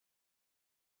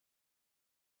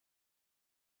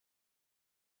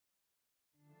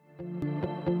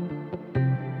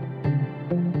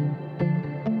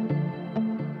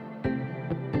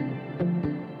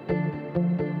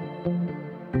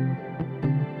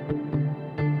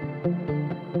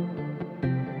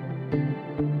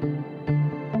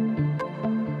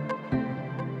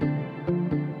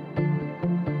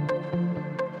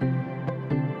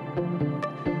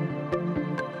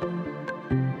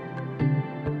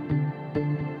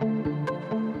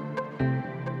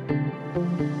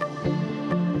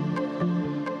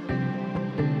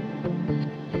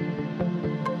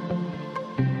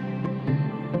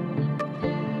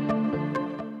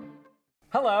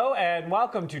Hello and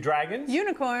welcome to Dragons,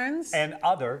 Unicorns, and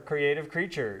Other Creative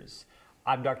Creatures.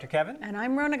 I'm Dr. Kevin. And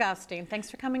I'm Rona Gofstein. Thanks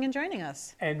for coming and joining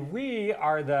us. And we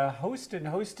are the host and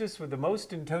hostess with the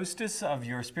most and toastess of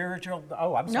your spiritual...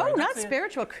 Oh, I'm sorry. No, not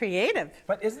spiritual, creative.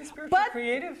 But isn't spiritual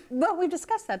creative? Well, we've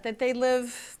discussed that they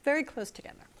live very close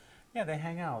together. Yeah, they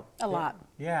hang out. A lot.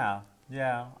 Yeah.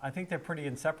 I think they're pretty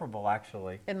inseparable,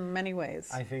 actually. In many ways.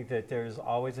 I think that there's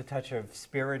always a touch of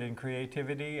spirit and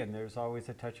creativity, and there's always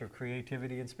a touch of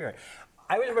creativity and spirit.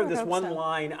 I remember this one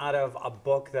line out of a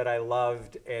book that I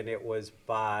loved, and it was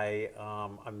by,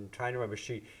 I'm trying to remember,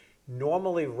 she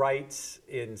normally writes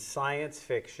in science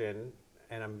fiction,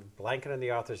 and I'm blanking on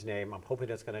the author's name, I'm hoping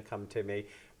it's going to come to me,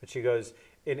 but she goes,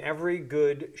 in every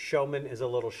good showman is a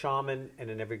little shaman, and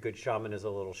in every good shaman is a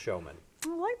little showman.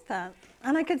 I like that.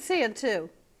 And I could see it too.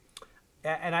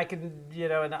 And I can,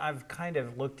 and I've kind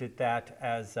of looked at that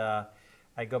as, I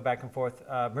go back and forth,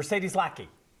 Mercedes Lackey.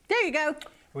 There you go. It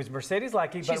was Mercedes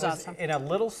Lackey, but She's it was awesome. In a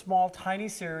little small tiny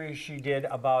series she did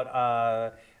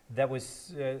about, that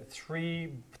was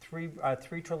three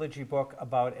trilogy book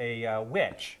about a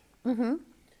witch. Mm-hmm.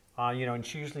 And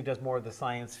she usually does more of the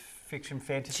science fiction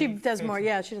fantasy. She does more,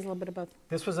 yeah, she does a little bit of both.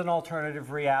 This was an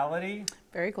alternative reality.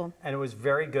 Very cool. And it was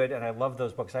very good, and I love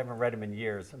those books. I haven't read them in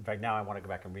years. In fact, now I want to go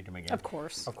back and read them again. Of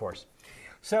course. Of course.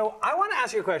 So I want to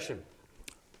ask you a question.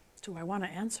 Do I want to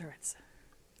answer it?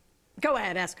 Go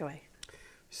ahead, ask away.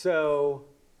 So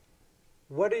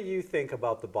what do you think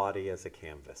about the body as a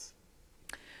canvas?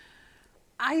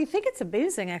 I think it's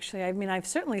amazing, actually. I mean, I've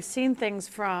certainly seen things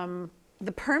from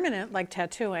the permanent, like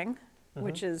tattooing,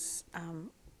 which is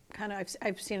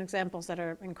I've seen examples that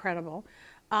are incredible,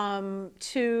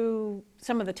 to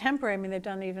some of the temporary. I mean, they've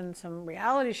done even some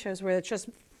reality shows where it's just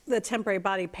the temporary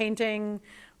body painting,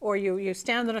 or you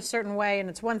stand in a certain way and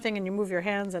it's one thing and you move your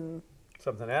hands and...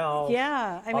 Something else.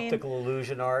 Yeah, I mean... Optical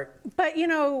illusion art. But, you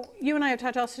and I have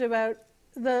talked also about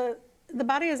the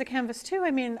body as a canvas, too.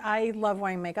 I mean, I love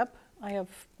wearing makeup. I have,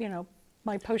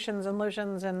 my potions and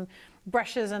lotions and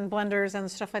brushes and blenders and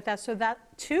stuff like that. So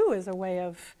that, too, is a way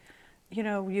of...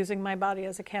 using my body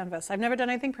as a canvas. I've never done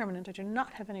anything permanent. I do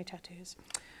not have any tattoos.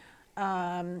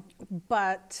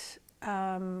 But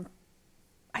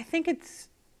I think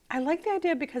I like the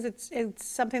idea because it's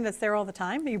something that's there all the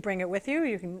time. You bring it with you.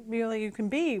 You can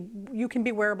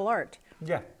be wearable art.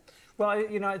 Yeah. Well,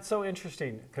 it's so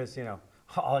interesting because,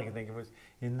 all I can think of was,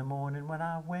 in the morning when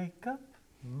I wake up,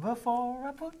 before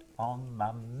I put on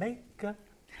my makeup,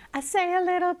 I say a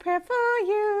little prayer for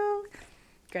you.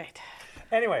 Great.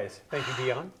 Anyways, thank you,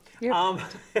 Dion.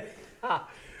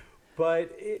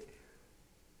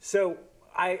 So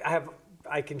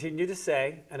I continue to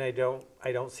say, and I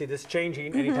don't see this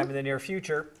changing anytime in the near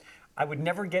future. I would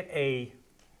never get a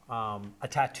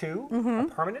tattoo, a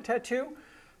permanent tattoo,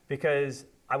 because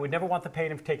I would never want the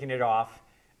pain of taking it off,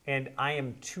 and I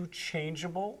am too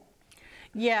changeable.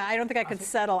 Yeah, I don't think I could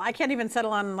settle. I can't even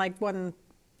settle on like one.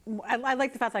 I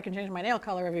like the fact that I can change my nail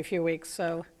color every few weeks.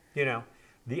 So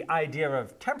the idea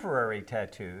of temporary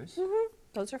tattoos.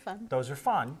 Those are fun. Those are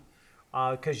fun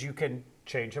because you can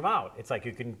change them out. It's like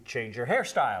you can change your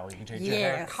hairstyle, you can change your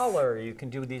hair color, you can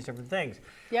do these different things.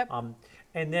 Yep.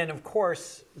 And then of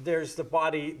course there's the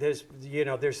body. There's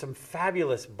some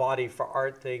fabulous body for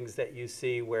art things that you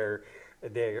see where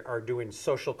they are doing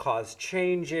social cause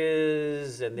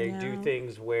changes, and they do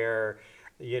things where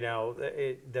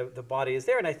the body is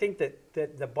there. And I think that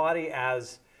the body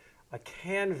as a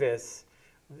canvas.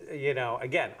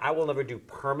 Again, I will never do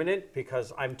permanent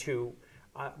because I'm too,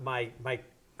 my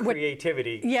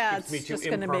creativity keeps me too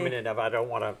impermanent if I don't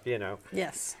want to,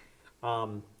 Yes.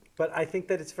 But I think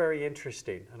that it's very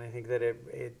interesting, and I think that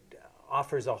it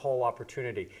offers a whole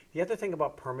opportunity. The other thing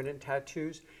about permanent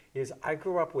tattoos is I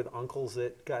grew up with uncles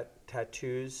that got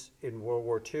tattoos in World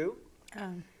War II.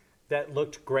 That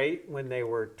looked great when they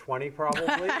were 20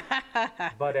 probably,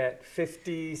 but at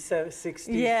 50, 60,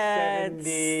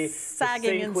 70,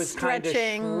 sagging and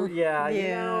stretching.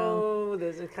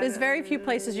 There's very few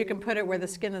places you can put it where the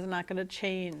skin is not going to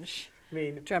change. I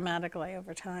mean, dramatically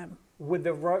over time. would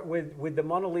the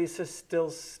Mona Lisa still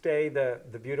stay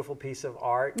the beautiful piece of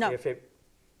art No. if it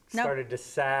No. started to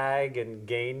sag and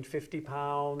gained 50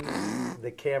 pounds?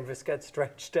 The canvas got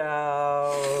stretched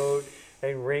out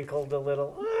and wrinkled a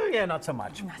little? Yeah, not so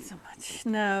much. Not so much.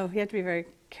 No, you have to be very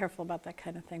careful about that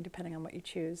kind of thing, depending on what you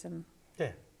choose. And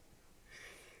Yeah.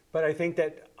 But I think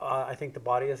that I think the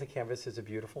body as a canvas is a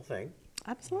beautiful thing.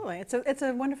 absolutely, it's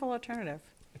a wonderful alternative.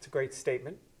 It's a great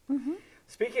statement.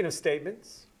 Speaking of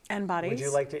statements, And bodies. would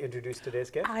you like to introduce today's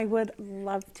guest? I would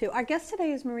love to. Our guest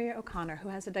today is Maria O'Connor, who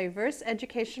has a diverse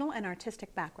educational and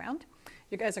artistic background.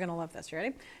 You guys are going to love this. You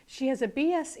ready? She has a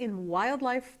BS in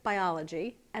wildlife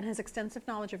biology and has extensive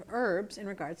knowledge of herbs in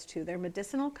regards to their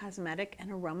medicinal, cosmetic, and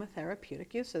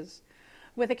aromatherapeutic uses.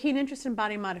 With a keen interest in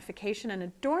body modification and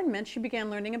adornment, she began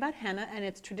learning about henna and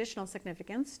its traditional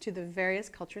significance to the various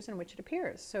cultures in which it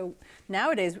appears. So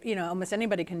nowadays, you know, almost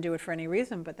anybody can do it for any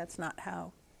reason, but that's not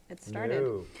how it started.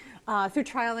 No. Through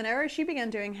trial and error, she began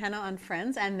doing henna on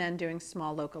friends and then doing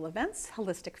small local events,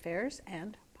 holistic fairs,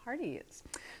 and parties.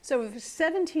 So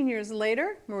 17 years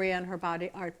later, Maria and her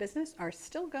body art business are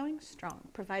still going strong,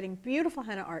 providing beautiful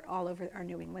henna art all over our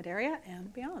New England area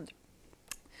and beyond.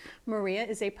 Maria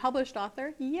is a published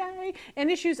author, yay,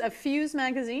 and issues of Fuse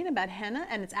magazine about henna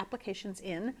and its applications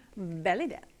in belly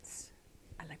dance.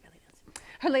 I like belly dance.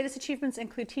 Her latest achievements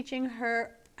include teaching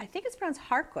her, I think it's pronounced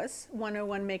Harquis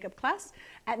 101 makeup class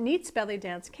at Neat's Belly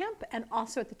Dance Camp and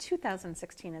also at the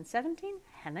 2016 and 17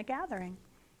 Henna Gathering.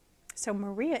 So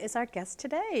Maria is our guest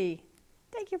today.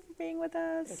 Thank you for being with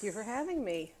us. Thank you for having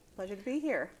me. Pleasure to be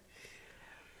here.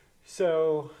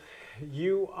 So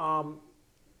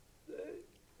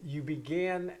you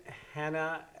began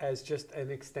henna as just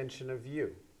an extension of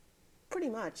you. Pretty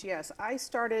much, yes. I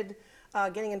started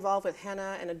getting involved with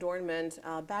henna and adornment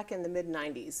back in the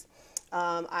mid-90s.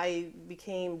 I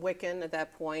became Wiccan at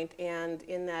that point, and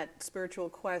in that spiritual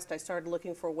quest, I started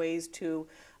looking for ways to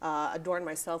adorn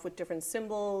myself with different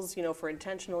symbols, you know, for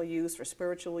intentional use, for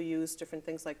spiritual use, different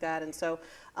things like that. And so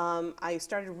I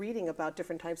started reading about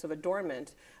different types of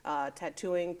adornment,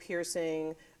 tattooing,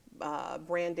 piercing,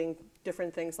 branding,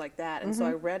 different things like that. And so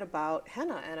I read about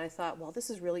henna and I thought, well, this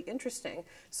is really interesting.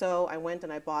 So I went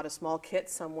and I bought a small kit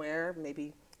somewhere,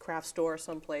 maybe craft store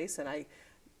someplace, and I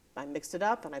mixed it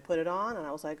up and I put it on and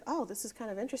I was like, oh, this is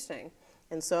kind of interesting.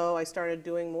 And so I started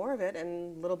doing more of it,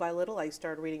 and little by little I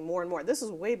started reading more and more. This is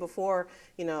way before,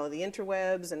 you know, the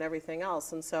interwebs and everything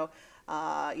else. And so,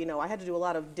 you know, I had to do a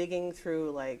lot of digging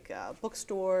through like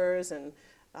bookstores and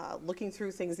looking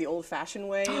through things the old-fashioned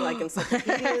way, like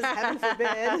encyclopedias, heaven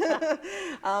forbid.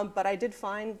 But I did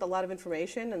find a lot of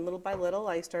information, and little by little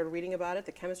I started reading about it,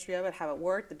 the chemistry of it, how it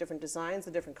worked, the different designs,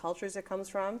 the different cultures it comes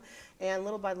from. And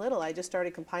little by little I just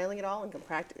started compiling it all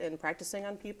and practicing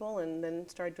on people, and then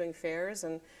started doing fairs,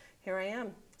 and here I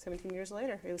am. 17 years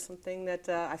later, it was something that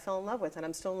I fell in love with, and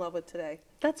I'm still in love with today.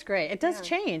 That's great. It does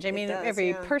Yeah, change. I mean, does, every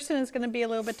yeah. person is going to be a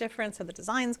little bit different, so the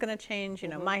design's going to change. You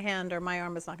know, my hand or my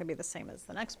arm is not going to be the same as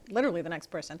the next, literally the next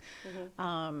person.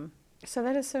 So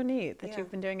that is so neat that Yeah. you've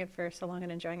been doing it for so long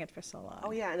and enjoying it for so long.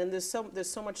 Oh yeah, and then there's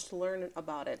so much to learn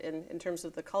about it in terms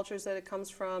of the cultures that it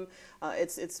comes from.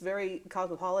 It's very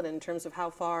cosmopolitan in terms of how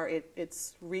far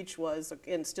its reach was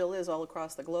and still is all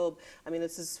across the globe. I mean,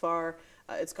 it's as far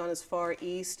it's gone as far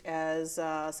east as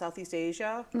Southeast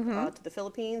Asia to the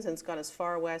Philippines, and it's gone as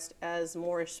far west as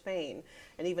Moorish Spain,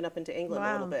 and even up into England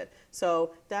a little Wow. bit.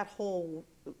 So that whole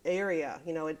area,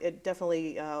 you know, it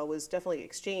definitely was definitely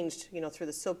exchanged, you know, through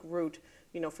the Silk Route,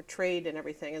 you know, for trade and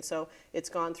everything. And so it's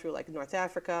gone through like North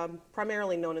Africa,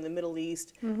 primarily known in the Middle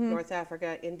East, North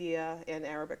Africa, India, and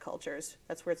Arabic cultures.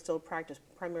 That's where it's still practiced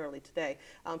primarily today.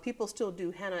 People still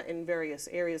do henna in various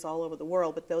areas all over the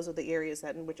world, but those are the areas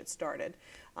in which it started.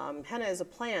 Henna is a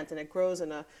plant, and it grows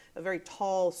in a very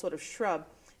tall sort of shrub.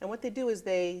 And what they do is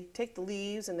they take the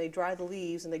leaves and they dry the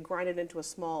leaves and they grind it into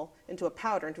into a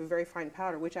powder, into a very fine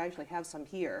powder, which I actually have some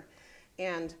here.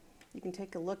 And you can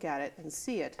take a look at it and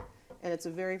see it. And it's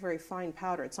a very, very fine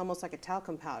powder. It's almost like a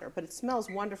talcum powder, but it smells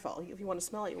wonderful. If you want to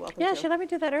smell it, you're welcome Yeah, to. she let me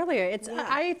do that earlier. It's Yeah.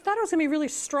 I thought it was going to be really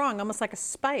strong, almost like a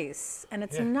spice, and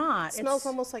it's not. It smells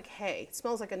almost like hay. It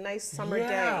smells like a nice summer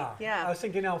day. I Yeah. was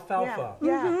thinking alfalfa.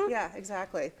 Yeah,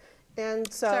 exactly.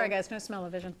 And so Sorry, guys, no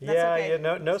smell-o-vision. That's okay.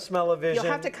 No smell-o-vision. you'll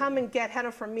have to come and get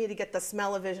henna from me to get the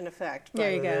smell-o-vision effect.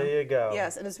 There you go. There you go.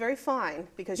 Yes, and it's very fine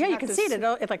because Yeah, you have can to see it.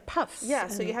 It like puffs. Yeah,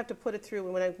 so you have to put it through,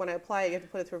 when I apply it, you have to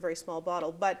put it through a very small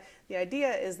bottle. But the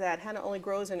idea is that henna only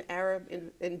grows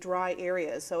in dry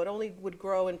areas. So it only would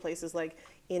grow in places like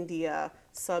India,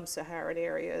 sub-Saharan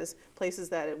areas, places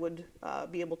that it would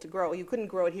be able to grow. You couldn't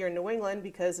grow it here in New England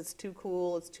because it's too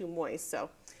cool, it's too moist. So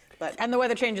But And the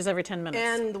weather changes every 10 minutes.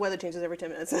 and the weather changes every 10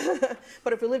 minutes.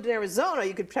 But if we lived in Arizona,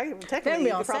 you could technically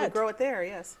you could probably grow it there.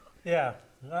 Yes. Yeah,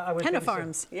 I would Henna think so.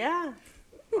 farms. Yeah.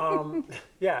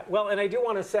 Yeah, well, and I do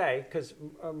want to say, because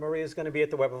Maria's going to be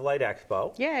at the Web of Light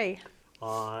Expo, Yay.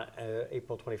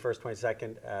 April 21st,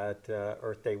 22nd at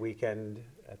Earth Day weekend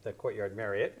at the Courtyard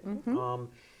Marriott.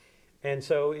 And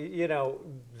so, you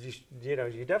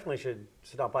you definitely should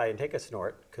stop by and take a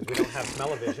snort, because we don't have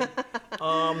smell-o-vision.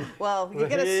 Well, you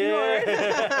get a snort.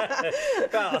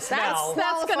 Well, a smell.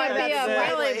 That's going to be a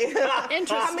really Come and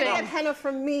interesting. get henna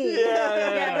from me.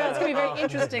 Yeah, that's going to be a very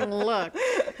interesting look.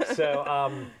 So,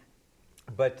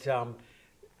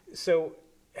 so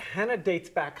henna dates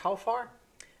back how far?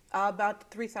 About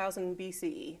 3000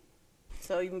 BCE,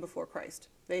 so even before Christ.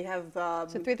 They have So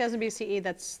 3000 BCE,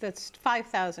 that's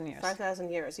 5,000 years. 5,000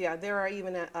 years. Yeah, there are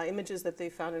even images that they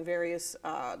found in various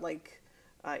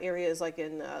areas, like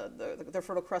in the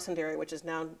Fertile Crescent area, which is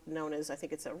now known as, I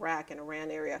think it's Iraq and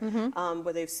Iran area,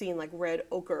 where they've seen like red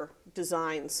ochre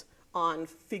designs on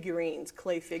figurines,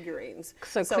 clay figurines.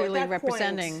 So clearly at that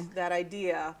representing point, that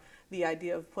idea, the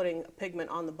idea of putting a pigment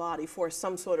on the body for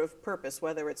some sort of purpose,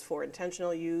 whether it's for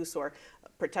intentional use or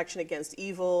protection against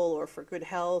evil or for good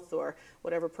health or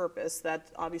whatever purpose,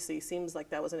 that obviously seems like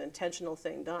that was an intentional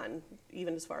thing done,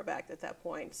 even as far back at that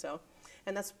point. So,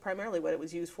 and that's primarily what it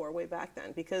was used for way back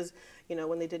then, because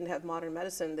when they didn't have modern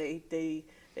medicine, they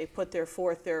put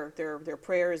forth their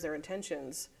prayers, their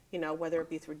intentions, whether it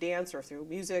be through dance or through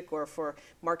music or for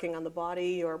marking on the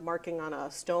body or marking on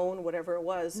a stone, whatever it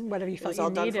was. Whatever you it was felt all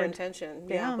you done needed. for intention.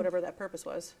 Yeah, whatever that purpose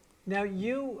was. Now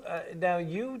you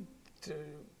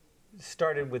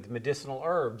started with medicinal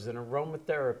herbs and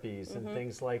aromatherapies and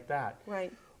things like that.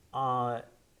 Right.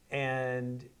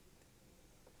 And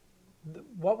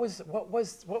what was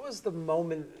the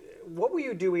moment? What were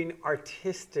you doing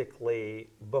artistically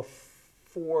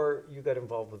before you got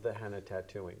involved with the henna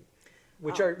tattooing?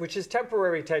 Which is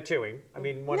temporary tattooing. I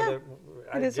mean,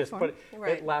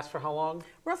 it lasts for how long?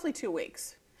 Roughly 2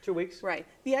 weeks. 2 weeks? Right.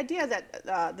 The idea that,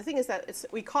 the thing is that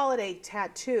we call it a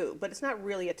tattoo, but it's not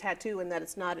really a tattoo in that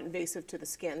it's not invasive to the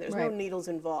skin. There's no Right. needles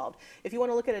involved. If you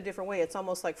want to look at it a different way, it's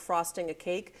almost like frosting a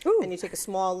cake. Ooh. And you take a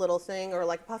small little thing, or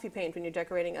like puffy paint when you're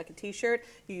decorating like a t-shirt,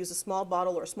 you use a small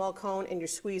bottle or a small cone and you're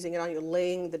squeezing it on, you're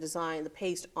laying the design, the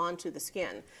paste onto the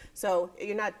skin. So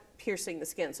you're not piercing the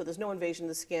skin. So there's no invasion of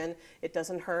the skin. It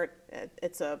doesn't hurt.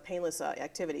 It's a painless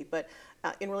activity. But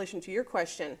in relation to your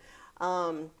question,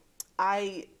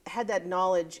 I had that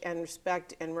knowledge and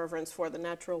respect and reverence for the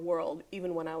natural world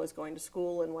even when I was going to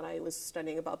school and when I was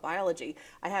studying about biology.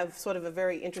 I have sort of a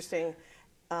very interesting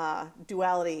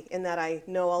duality in that I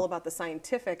know all about the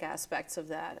scientific aspects of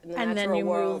that in the And natural then you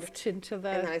world. moved into the...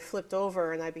 And then I flipped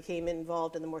over and I became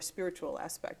involved in the more spiritual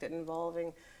aspect,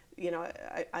 involving,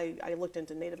 I looked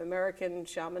into Native American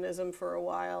shamanism for a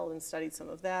while and studied some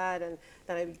of that, and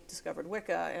then I discovered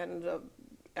Wicca, and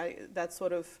that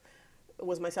sort of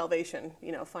was my salvation,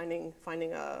 finding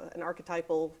an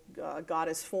archetypal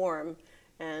goddess form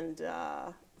and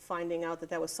finding out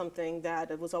that was something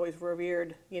that was always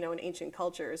revered, in ancient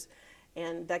cultures.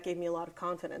 And that gave me a lot of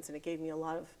confidence, and it gave me a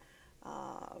lot of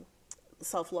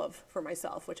self-love for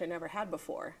myself, which I never had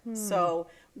before. So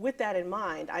with that in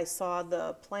mind, I saw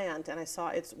the plant and I saw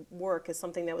its work as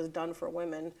something that was done for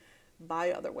women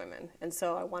by other women. And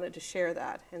so I wanted to share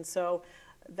that. And so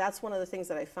that's one of the things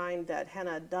that I find that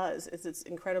henna does, is it's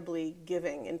incredibly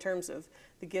giving in terms of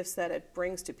the gifts that it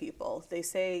brings to people. They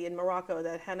say in Morocco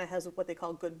that henna has what they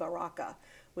call good baraka,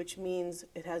 which means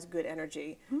it has good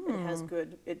energy. It has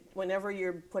whenever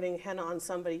you're putting henna on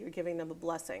somebody, you're giving them a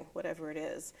blessing, whatever it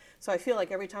is. So I feel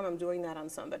like every time I'm doing that on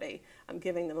somebody, I'm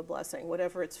giving them a blessing,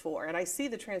 whatever it's for. And I see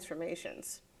the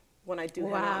transformations when I do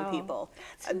henna on people.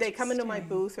 They come into my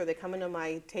booth or they come into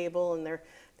my table and they're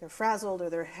frazzled or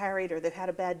they're harried or they've had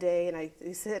a bad day, and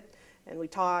they sit and we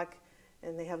talk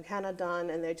and they have henna done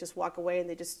and they just walk away,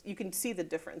 and you can see the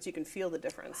difference, you can feel the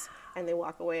difference, and they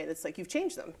walk away and it's like you've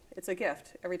changed them. It's a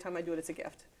gift. Every time I do it, it's a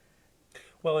gift.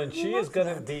 Well, and she is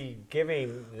going to be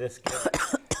giving this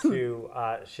gift to,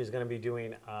 she's going to be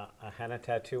doing a henna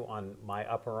tattoo on my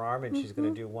upper arm, and she's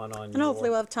going to do one on And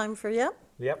hopefully we'll have time for, Yep.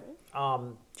 Do you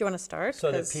want to start?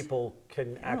 So that people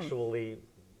can actually,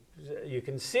 you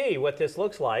can see what this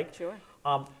looks like. Sure.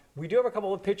 We do have a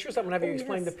couple of pictures. I'm going to have you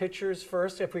explain the pictures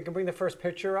first. If we can bring the first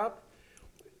picture up.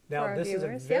 Now, our this viewers,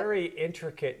 is a very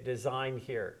intricate design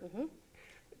here.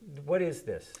 What is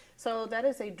this? So that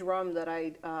is a drum that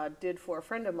I did for a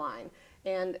friend of mine,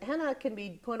 And henna can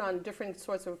be put on different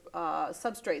sorts of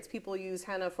substrates. People use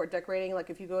henna for decorating.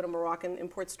 Like if you go to Moroccan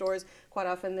import stores, quite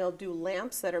often they'll do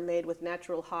lamps that are made with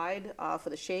natural hide for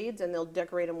the shades, and they'll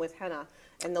decorate them with henna,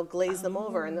 and they'll glaze them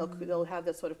over, and they'll have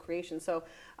this sort of creation. So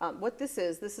what this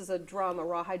is a drum, a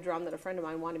rawhide drum that a friend of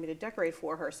mine wanted me to decorate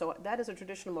for her. So that is a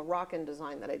traditional Moroccan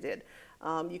design that I did.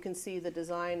 You can see the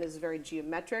design is very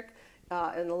geometric.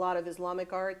 In a lot of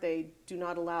Islamic art, they do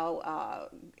not allow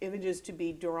images to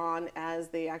be drawn as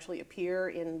they actually appear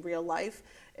in real life.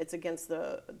 It's against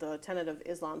the tenet of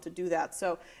Islam to do that.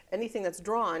 So anything that's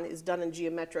drawn is done in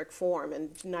geometric form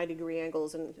and 90-degree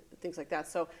angles and things like that.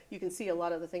 So you can see a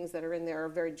lot of the things that are in there are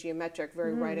very geometric,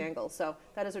 very right angles. So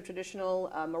that is a traditional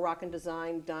Moroccan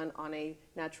design done on a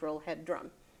natural head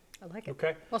drum. I like it.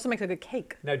 Okay. Also makes a good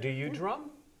cake. Now, do you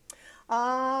drum?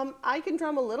 I can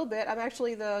drum a little bit. I'm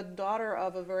actually the daughter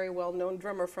of a very well-known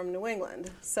drummer from New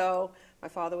England. So my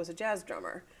father was a jazz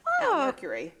drummer at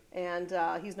Mercury, and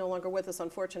he's no longer with us,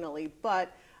 unfortunately.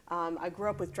 But I grew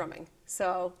up with drumming,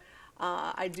 so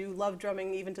I do love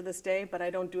drumming even to this day, but I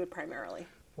don't do it primarily.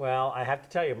 Well, I have to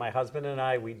tell you, my husband and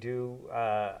I, we do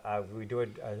a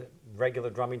regular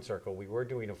drumming circle. We were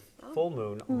doing a full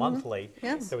moon monthly.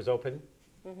 Yes. That was open.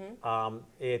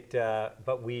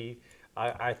 But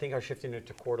I think are shifting it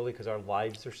to quarterly because our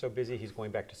lives are so busy. He's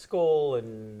going back to school,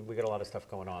 and we got a lot of stuff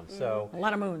going on. So A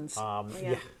lot of moons.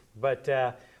 yeah. But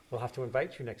we'll have to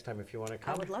invite you next time if you want to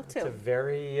come. I would love to. It's a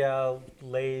very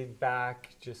laid back,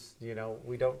 just,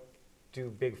 we don't do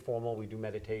big formal. We do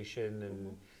meditation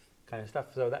and kind of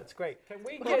stuff. So that's great. Can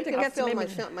we Well, you get? can get film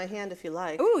maybe- my hand if you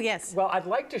like. Ooh, yes. Well, I'd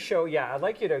like to show. Yeah, I'd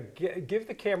like you to give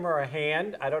the camera a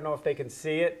hand. I don't know if they can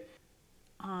see it.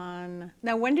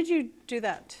 Now, when did you do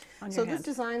that on So your this hand?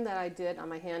 design that I did on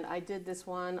my hand, I did this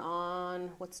one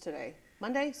on, what's today?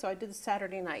 Monday? So I did this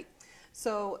Saturday night.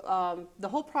 So the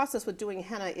whole process with doing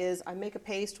henna is I make a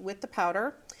paste with the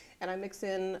powder, and I mix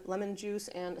in lemon juice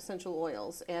and essential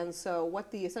oils. And so what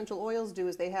the essential oils do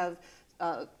is they have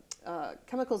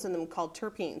chemicals in them called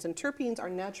terpenes, and terpenes are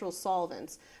natural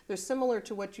solvents. They're similar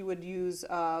to what you would use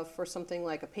for something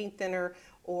like a paint thinner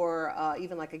or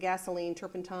even like a gasoline,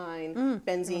 turpentine,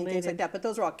 benzene, things like that. But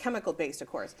those are all chemical based, of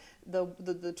course. The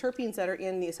terpenes that are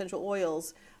in the essential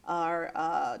oils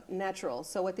are natural.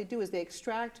 So what they do is they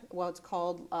extract what's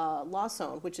called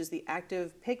lawsone, which is the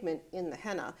active pigment in the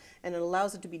henna, and it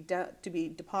allows it to be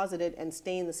deposited and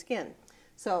stain the skin.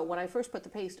 So when I first put the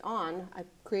paste on, I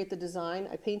create the design,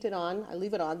 I paint it on, I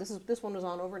leave it on. This one was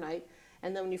on overnight,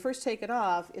 and then when you first take it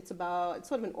off, it's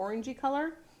sort of an orangey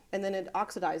color, and then it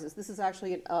oxidizes. This is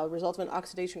actually a result of an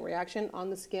oxidation reaction on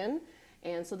the skin,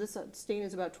 and so this stain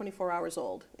is about 24 hours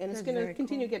old, and it's going to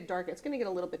continue to get darker. It's going to get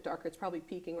a little bit darker. It's probably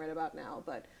peaking right about now,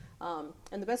 but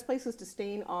and the best places to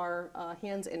stain are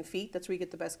hands and feet. That's where you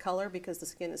get the best color because the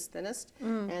skin is thinnest,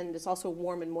 and it's also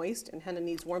warm and moist, and henna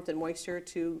needs warmth and moisture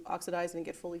to oxidize and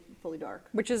get fully dark.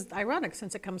 Which is ironic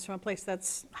since it comes from a place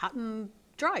that's hot and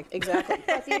dry. Exactly.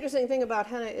 But the interesting thing about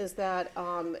henna is that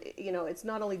it's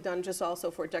not only done just also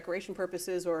for decoration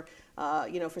purposes or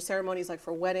for ceremonies like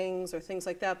for weddings or things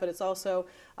like that, but it's also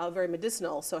very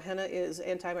medicinal. So henna is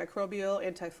antimicrobial,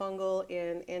 antifungal,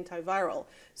 and antiviral.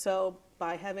 So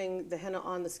by having the henna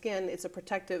on the skin, it's a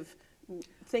protective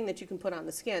thing that you can put on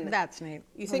the skin. That's neat.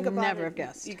 You think Would about never it, have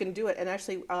guessed. you can do it. And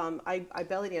actually, I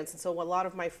belly dance, and so a lot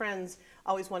of my friends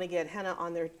always want to get henna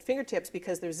on their fingertips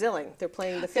because they're zilling. They're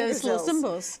playing the finger Those little zills.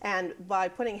 symbols. And by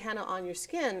putting henna on your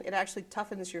skin, it actually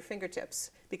toughens your fingertips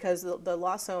because the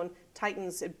lawsone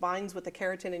tightens, it binds with the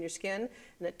keratin in your skin,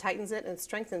 and it tightens it and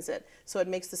strengthens it. So it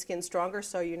makes the skin stronger,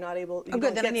 so you're not able... Oh,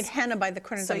 good. Then I need henna by the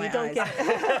corners so of my you don't eyes.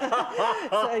 get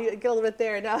so you get a little bit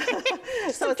there now.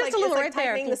 So it's just a little right there,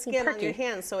 tightening the it's skin on perky. your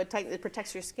hands, so it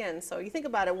protects your skin. So you think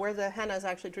about it, where the henna is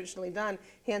actually traditionally done,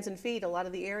 hands and feet. A lot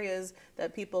of the areas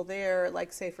that people there,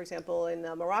 like say for example in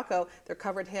Morocco, they're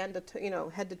covered head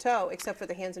to toe, except for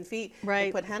the hands and feet. Right.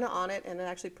 They put henna on it, and it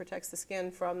actually protects the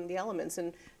skin from the elements.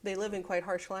 And they live in quite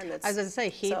harsh climates. As I say,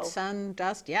 heat, So- sun,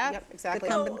 dust. Yeah. Yep, exactly.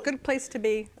 Good place to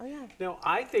be. Oh yeah. No,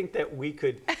 I think that we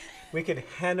could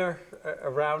henna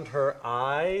around her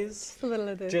eyes. A little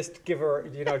of this. Just give her, to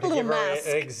little give her mask.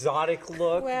 an exotic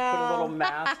look. Put a Well, little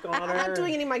mask on her. I'm not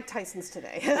doing any Mike Tysons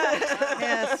today.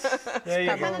 Yes. There you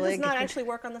go. Henna Probably does not good. actually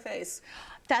work on the face.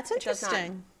 That's It does not.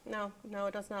 interesting. No,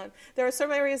 it does not. There are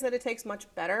some areas that it takes much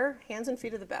better. Hands and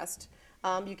feet are the best.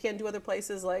 You can do other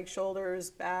places like shoulders,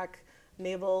 back,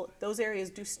 navel. Those areas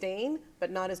do stain,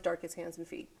 but not as dark as hands and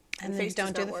feet. And The then face don't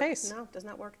does do not the work. face. No, it does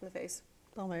not work in the face.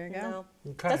 Well, there you go. No.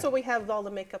 Okay. That's what we have all the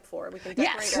makeup for. We can decorate.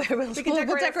 Yes, our, we'll we can we'll decorate,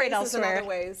 our decorate faces in elsewhere. other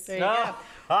ways. There you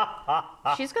Ah.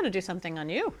 go. She's going to do something on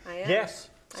you. I am. Yes.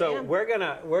 I So am. we're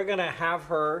gonna have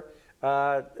her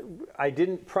I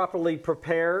didn't properly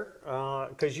prepare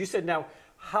because you said now,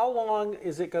 how long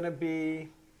is it going to be?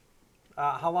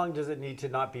 How long does it need to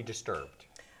not be disturbed?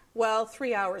 Well,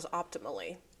 3 hours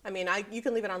optimally. I mean, you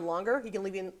can leave it on longer. You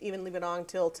can even leave it on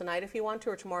till tonight if you want to,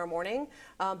 or tomorrow morning,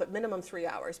 but minimum 3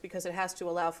 hours because it has to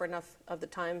allow for enough of the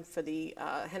time for the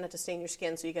henna to stain your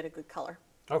skin so you get a good color.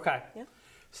 Okay. Yeah.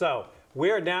 So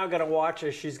we're now going to watch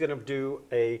as she's going to do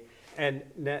and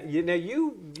now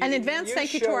you An advance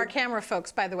thank you to our showed- camera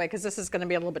folks, by the way, because this is going to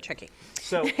be a little bit tricky.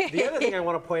 So the other thing I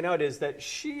want to point out is that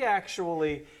she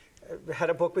actually had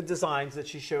a book with designs that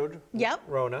she showed Yep.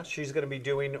 Rona. She's going to be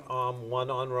doing one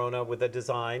on Rona with a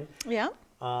design. Yeah.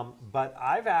 But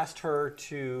I've asked her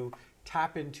to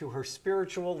tap into her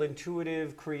spiritual,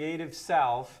 intuitive, creative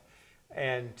self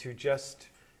and to just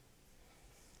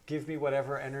give me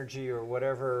whatever energy or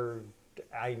whatever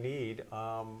I need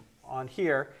on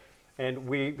here. And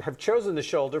we have chosen the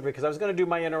shoulder because I was going to do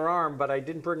my inner arm, but I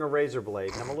didn't bring a razor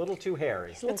blade. I'm a little too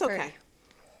hairy. It's okay.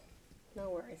 No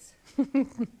worries.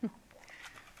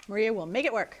 Maria will make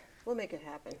it work. We'll make it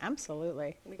happen.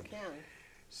 Absolutely. We can.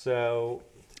 So,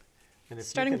 and if you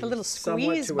Starting with can a little somewhat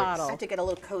squeeze to bottle. I have to get a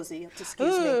little cozy.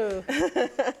 Excuse me. Ooh.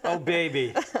 Oh,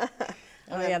 baby.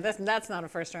 Oh yeah, that's not a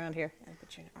first around here. And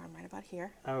put your arm right about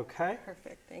here. Okay.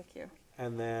 Perfect. Thank you.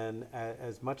 And then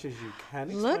as much as you can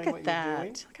explain Look what at you're that.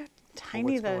 doing. Look how or tiny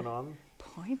what's the going on.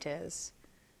 point is.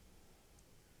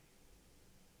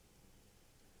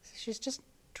 She's just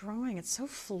drawing. It's so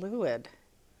fluid.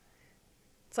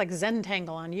 It's like Zentangle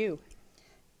on you.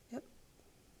 Yep.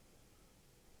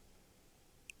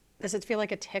 Does it feel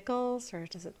like it tickles, or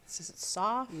is it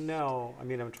soft? No, I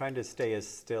mean, I'm trying to stay as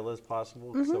still as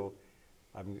possible, so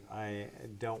I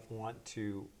don't want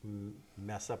to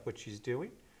mess up what she's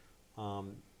doing.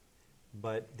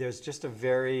 But there's just a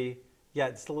very, yeah,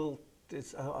 it's a little,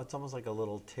 it's almost like a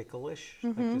little ticklish,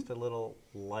 like just a little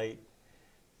light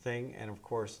thing. And of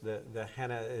course, the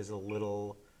henna is a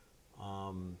little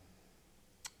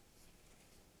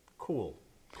cooler.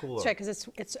 That's right, because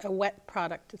it's a wet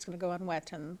product. It's going to go on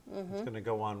wet, and It's going to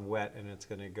go on wet, and it's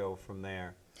going to go from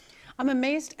there. I'm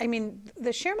amazed. I mean,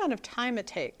 the sheer amount of time it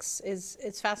takes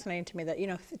it's fascinating to me that, you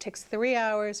know, it takes 3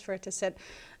 hours for it to sit.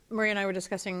 Maria and I were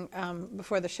discussing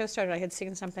before the show started, I had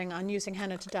seen something on using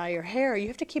henna to dye your hair. You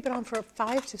have to keep it on for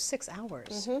 5 to 6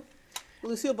 hours.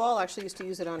 Lucille Ball actually used to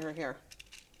use it on her hair.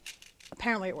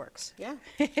 Apparently it works. Yeah.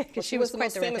 Because she was the quite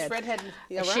most the famous redhead.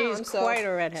 redhead around. She's so quite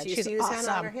a redhead. She used She's to use henna on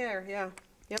awesome. her hair. Yeah.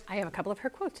 Yep. I have a couple of her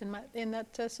quotes in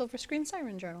that Silver Screen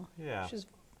Siren Journal. Yeah. She's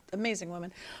an amazing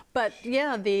woman. But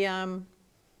yeah,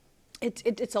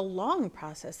 it's a long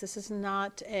process. This is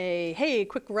not a, hey,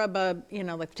 quick rub, you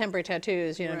know, like temporary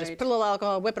tattoos, you know, just Right. put a little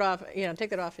alcohol, whip it off, you know,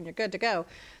 take it off and you're good to go.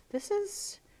 This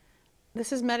is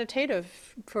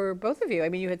meditative for both of you. I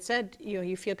mean, you had said, you know,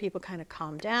 you feel people kind of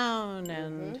calm down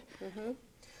and,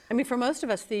 I mean, for most of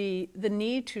us, the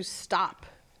need to stop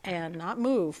and not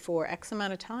move for X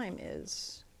amount of time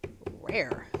is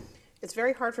rare. It's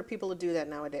very hard for people to do that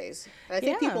nowadays. And I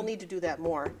think Yeah. people need to do that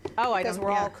more. Oh, I Because don't-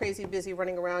 we're yeah. all crazy busy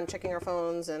running around checking our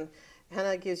phones, and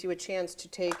henna gives you a chance to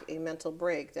take a mental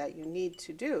break that you need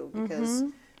to do because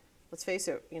let's face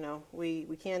it, you know, we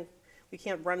can't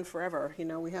run forever. You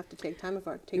know, we have to take time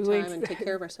and take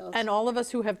care of ourselves. And all of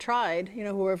us who have tried, you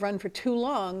know, who have run for too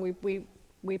long,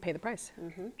 we pay the price.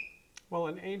 Well,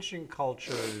 in ancient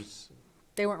cultures,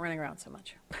 They weren't running around so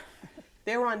much.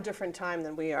 They were on different time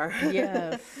than we are.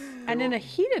 Yes. And in a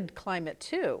heated climate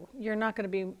too, you're not going to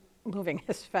be moving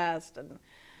as fast. And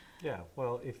yeah,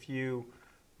 well, if you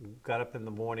got up in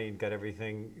the morning, got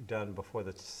everything done before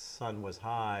the sun was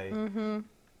high, and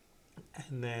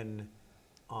then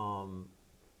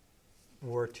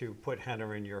were to put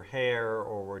henna in your hair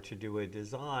or were to do a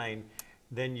design,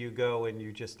 then you go and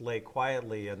you just lay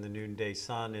quietly in the noonday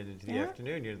sun and into the Yeah.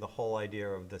 afternoon. You know, the whole idea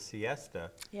of the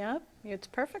siesta. yeah, it's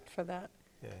perfect for that.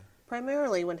 Yeah.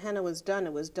 Primarily, when henna was done,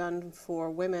 it was done for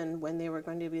women when they were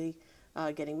going to be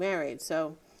getting married.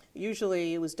 So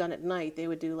usually it was done at night. They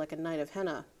would do like a night of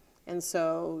henna. And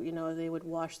so, you know, they would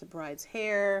wash the bride's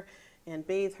hair and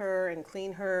bathe her and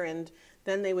clean her. And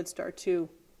then they would start to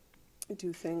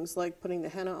do things like putting the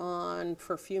henna on,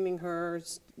 perfuming her,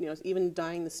 you know, even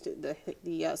dyeing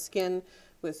the skin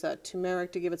with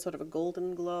turmeric to give it sort of a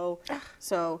golden glow.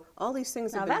 So all these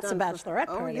things have Now been that's a done. bachelorette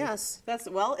Oh party. yes,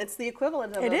 well, it's the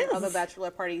equivalent of, It of a is.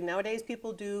 bachelorette party. Nowadays,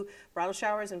 people do bridal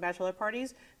showers and bachelorette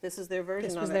parties. This is their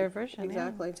version of it. This was their version, yeah.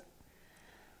 Exactly.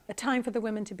 A time for the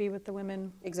women to be with the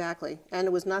women. Exactly. And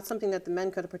it was not something that the men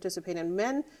could participate in.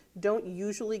 Men don't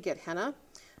usually get henna.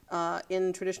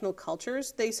 in traditional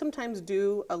cultures. They sometimes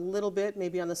do a little bit,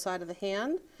 maybe on the side of the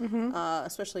hand,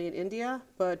 especially in India,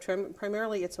 but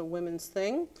primarily it's a women's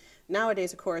thing.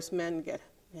 Nowadays, of course, men get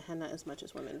henna as much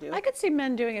as women do. I could see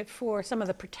men doing it for some of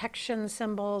the protection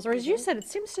symbols, or as you said, it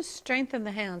seems to strengthen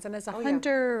the hands, and as a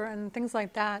hunter and things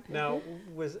like that. Now,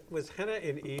 was henna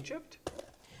in Egypt?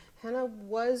 Henna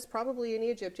was probably in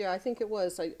Egypt. Yeah, I think it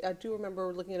was. I do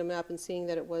remember looking at a map and seeing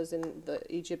that it was in the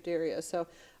Egypt area. So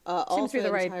Seems to be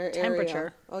the right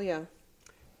temperature. Oh yeah.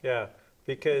 Yeah,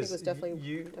 because it was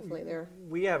definitely there.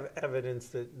 We have evidence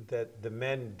that the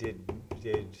men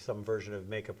did some version of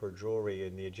makeup or jewelry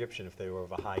in the Egyptian if they were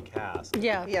of a high caste.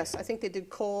 Yeah. Yes, I think they did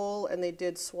kohl and they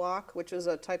did swak, which was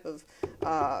a type of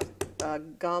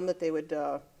gum that they would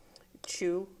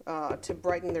chew to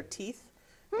brighten their teeth.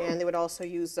 And they would also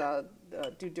use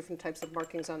do different types of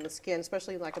markings on the skin,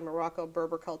 especially like in Morocco,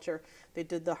 Berber culture. They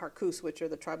did the harkus, which are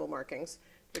the tribal markings,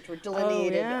 which were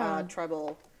delineated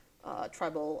tribal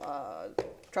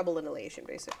delineation,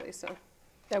 basically. So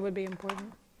That would be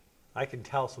important. I can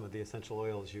tell some of the essential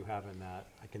oils you have in that.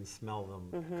 I can smell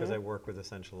them because I work with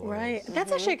essential oils. Right.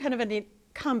 That's actually kind of a neat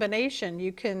combination.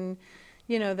 You can,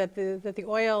 that the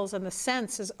oils and the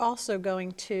scents is also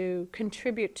going to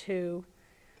contribute to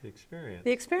The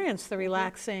experience. the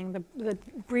relaxing, the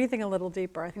breathing a little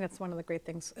deeper. I think that's one of the great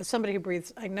things. As somebody who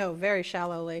breathes, I know, very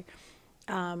shallowly,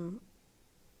 to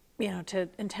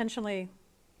intentionally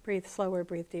breathe slower,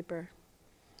 breathe deeper.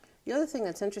 the other thing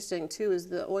that's interesting too is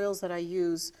the oils that I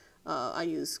use. I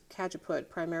use cajeput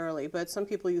primarily, but some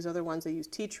people use other ones. They use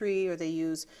tea tree, or they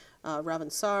use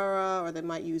Ravansara, or they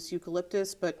might use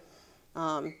eucalyptus. But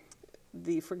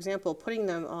for example, putting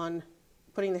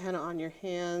the henna on your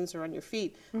hands or on your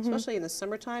feet, especially in the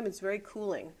summertime, it's very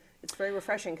cooling. It's very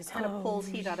refreshing because henna pulls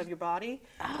heat out of your body,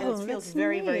 and it feels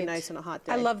very, very nice on a hot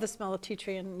day. I love the smell of tea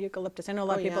tree and eucalyptus. I know a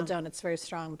lot of people don't. It's very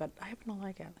strong, but I happen to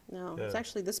like it. No, it's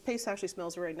actually, this paste actually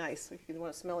smells very nice. If you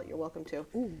want to smell it, you're welcome to.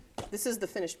 Ooh. This is the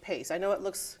finished paste. I know it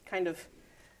looks kind of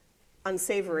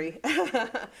unsavory.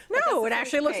 No, it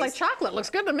actually looks like chocolate.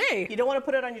 Looks good to me. You don't want to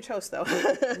put it on your toast, though.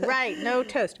 Right, no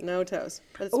toast. No toast,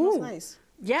 but it smells nice.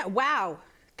 Yeah, wow.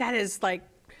 That is like,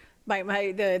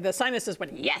 the sinuses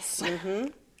went, yes.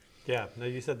 Yeah. Now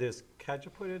you said there's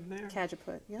cajeput in there?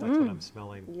 Cajeput, yeah. That's what I'm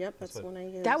smelling. Yep, that's the one I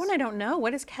use. That one I don't know.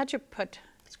 What is cajeput?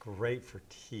 It's great for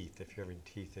teeth if you're having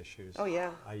teeth issues. Oh,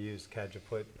 yeah. I use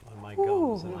cajeput on my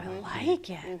Ooh, gums. I like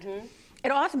it.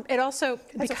 It also,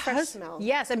 It's a fresh smell.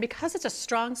 Yes, and because it's a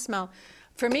strong smell,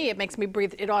 for me, it makes me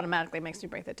breathe, it automatically makes me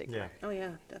breathe it deeper. Yeah. Oh, yeah,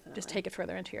 definitely. Just take it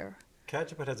further into your,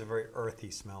 Cajeput has a very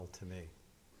earthy smell to me.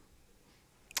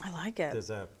 I like it.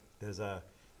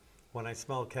 When I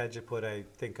smell cajeput, I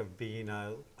think of being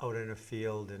out in a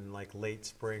field in like late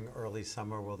spring, early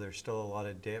summer, where there's still a lot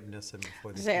of dampness and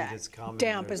before the heat is coming.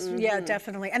 Damp is, yeah,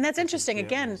 definitely. And that's interesting.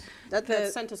 Again, that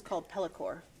scent is called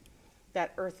pellicore.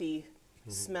 That earthy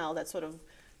smell, that sort of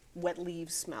wet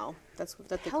leaves smell. That's what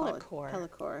they call it.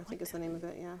 Pellicore, I think is the name of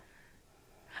it, yeah.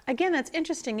 Again, that's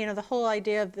interesting, the whole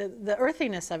idea of the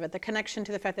earthiness of it, the connection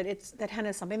to the fact that henna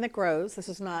is something that grows. This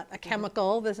is not a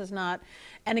chemical. This is not,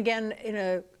 and again,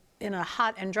 in a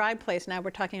hot and dry place, now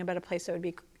we're talking about a place that would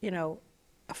be, a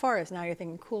forest. Now you're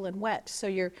thinking cool and wet. So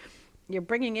you're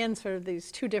bringing in sort of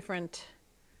these two different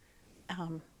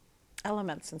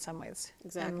elements in some ways.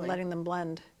 Exactly. And letting them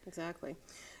blend. Exactly.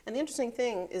 And the interesting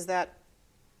thing is that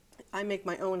I make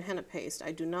my own henna paste.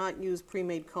 I do not use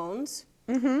pre-made cones.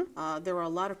 There are a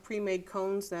lot of pre-made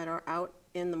cones that are out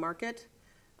in the market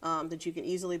that you can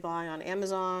easily buy on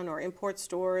Amazon or import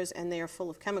stores, and they are full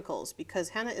of chemicals because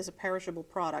henna is a perishable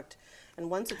product, and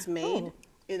once it's made,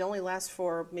 it only lasts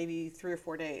for maybe 3 or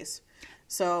 4 days.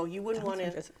 So you wouldn't want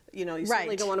to, you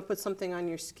certainly don't want to put something on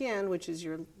your skin, which is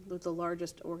the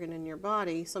largest organ in your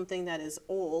body, something that is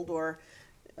old or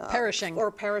perishing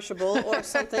or perishable, or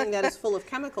something that is full of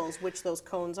chemicals, which those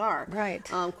cones are. Right.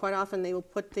 Quite often they will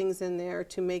put things in there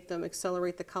to make them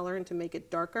accelerate the color and to make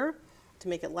it darker, to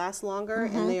make it last longer,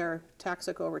 and they are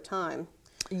toxic over time.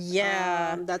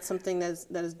 Yeah. That's something that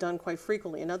is done quite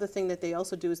frequently. Another thing that they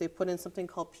also do is they put in something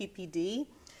called PPD,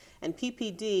 and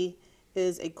PPD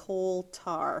is a coal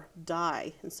tar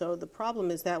dye. And so the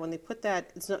problem is that when they put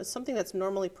that, it's something that's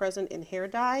normally present in hair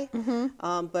dye,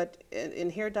 but in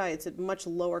hair dye it's at much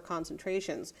lower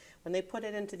concentrations. When they put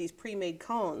it into these pre-made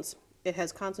cones, it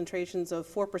has concentrations of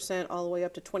 4% all the way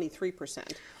up to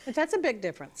 23%. But that's a big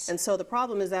difference. And so the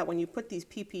problem is that when you put these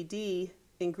PPD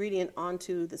ingredient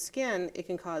onto the skin, it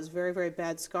can cause very, very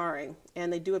bad scarring.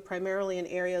 And they do it primarily in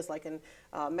areas like in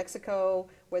Mexico,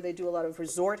 where they do a lot of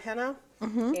resort henna,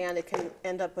 and it can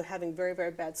end up with having very, very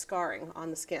bad scarring on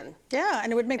the skin. Yeah,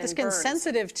 and it would make the And skin burns.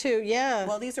 sensitive too. Yeah.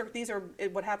 Well,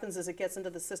 what happens is it gets into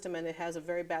the system and it has a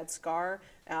very bad scar.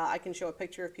 I can show a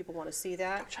picture if people want to see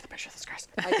that. Show the picture of the scars.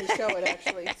 I can show it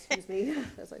actually, excuse me,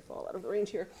 as I fall out of the range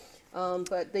here.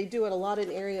 But they do it a lot in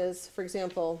areas, for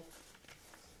example,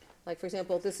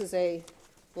 this is a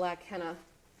black henna,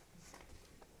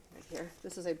 right here.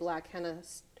 This is a black henna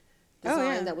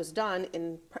design that was done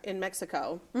in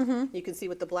Mexico. You can see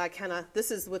with the black henna,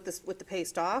 this is with the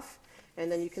paste off,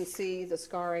 and then you can see the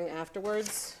scarring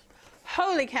afterwards.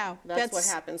 Holy cow. That's what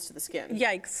happens to the skin.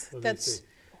 Yikes. Let me That's see.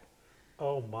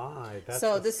 Oh my. That's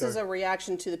So this is a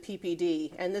reaction to the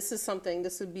PPD, and this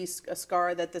would be a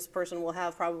scar that this person will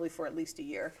have probably for at least a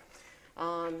year.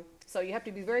 So you have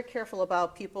to be very careful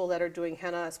about people that are doing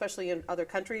henna, especially in other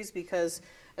countries, because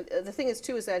the thing is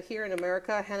too is that here in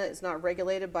America, henna is not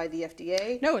regulated by the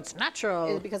FDA. No, it's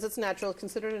natural. Because it's natural, it's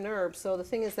considered an herb. So the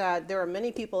thing is that there are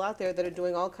many people out there that are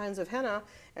doing all kinds of henna,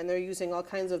 and they're using all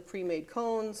kinds of pre-made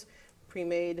cones,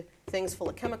 pre-made things full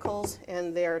of chemicals,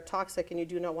 and they're toxic, and you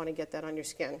do not want to get that on your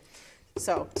skin.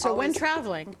 So when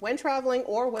traveling,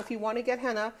 or if you want to get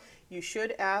henna, you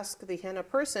should ask the henna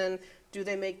person, do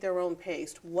they make their own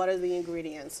paste? What are the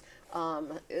ingredients?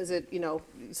 Is it,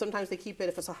 sometimes they keep it,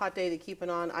 if it's a hot day, they keep it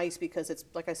on ice because it's,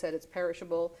 like I said, it's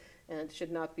perishable and it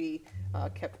should not be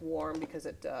kept warm because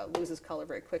it loses color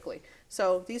very quickly.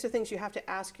 So these are things you have to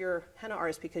ask your henna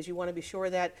artist because you want to be sure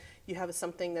that you have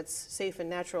something that's safe and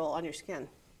natural on your skin.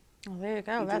 oh, there you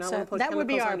go. You do not wanna put That would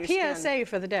be chemicals our on your PSA skin.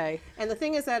 for the day. And the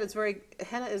thing is that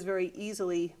henna is very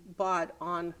easily bought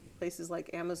on places like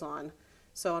Amazon.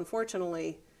 So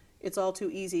unfortunately, it's all too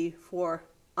easy for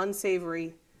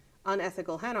unsavory,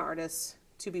 unethical henna artists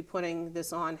to be putting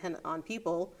this on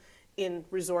people in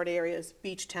resort areas,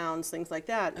 beach towns, things like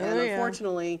that. And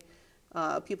unfortunately,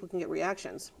 people can get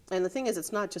reactions. And the thing is,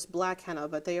 it's not just black henna,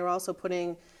 but they are also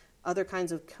putting other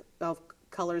kinds of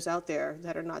colors out there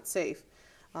that are not safe.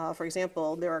 For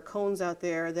example, there are cones out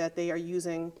there that they are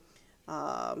using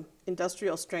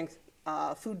industrial strength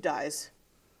food dyes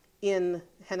in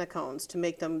henna cones to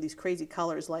make them these crazy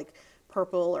colors like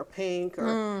purple or pink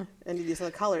or any of these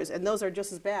other colors. And those are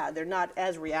just as bad. They're not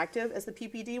as reactive as the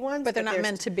PPD ones. But they're not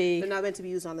meant to be. They're not meant to be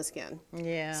used on the skin.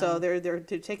 Yeah. So they're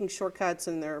taking shortcuts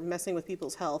and they're messing with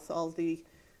people's health, all at the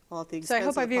expense So I hope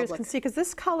of the our viewers public. can see, because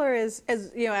this color is,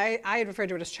 I refer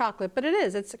to it as chocolate, but it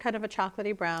is. It's kind of a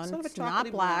chocolatey brown. Sort of a It's not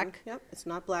chocolatey black. brown. Yep, it's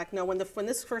not black. Now, when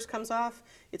this first comes off,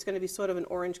 it's going to be sort of an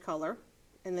orange color,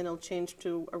 and then it'll change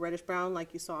to a reddish brown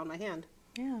like you saw on my hand.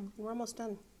 Yeah. We're almost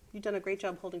done. You've done a great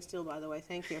job holding still, by the way.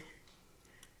 Thank you.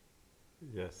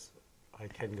 Yes, I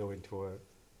can go into a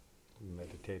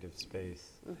meditative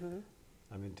space.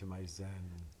 I'm into my Zen.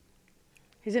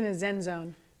 He's in his Zen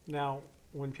zone. Now,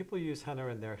 when people use henna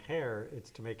in their hair, it's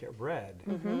to make it red.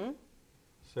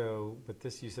 So, but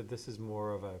this, you said this is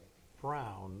more of a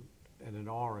brown and an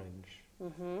orange.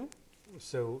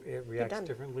 So it reacts done.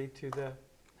 differently to the...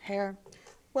 Hair.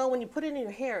 Well, when you put it in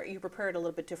your hair, you prepare it a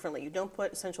little bit differently. You don't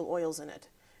put essential oils in it.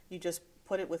 You just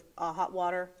put it with hot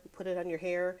water, you put it on your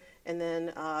hair, and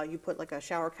then you put like a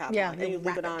shower cap on, and you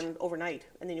leave it on overnight,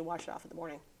 and then you wash it off in the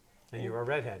morning. And you're a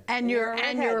redhead. And your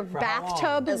redhead. For how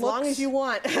bathtub As long as you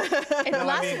want.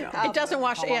 it doesn't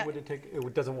wash. How long Yeah. would it take?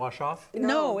 It doesn't wash off?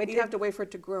 No, you have to wait for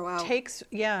it to grow out. takes.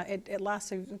 Yeah, it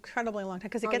lasts an incredibly long time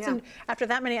because it Oh, gets yeah. in after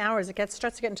that many hours. It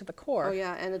starts to get into the core. Oh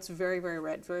yeah, and it's very, very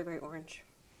red, very, very orange.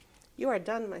 You are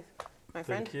done, my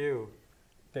friend. Thank you.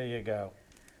 There you go.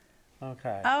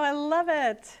 Okay. Oh, I love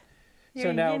it. So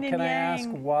Your now, yin and can I ask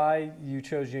yang. why you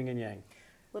chose yin and yang?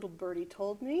 Little birdie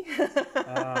told me.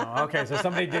 Oh, okay, so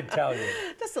somebody did tell you.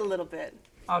 Just a little bit,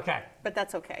 Okay. but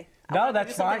that's okay. No, I wanted to that's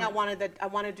do something fine. I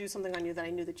want to do something on you that I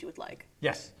knew that you would like.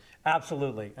 Yes,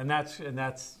 absolutely, and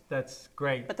that's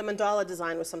great. But the mandala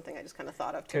design was something I just kind of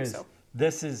thought of too. Because So.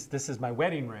 this is my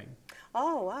wedding ring,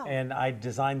 Oh wow. and I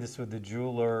designed this with the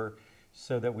jeweler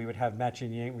so that we would have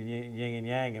matching yin and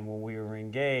yang. And when we were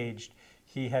engaged,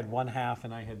 he had one half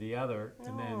and I had the other,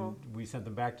 and then we sent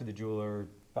them back to the jeweler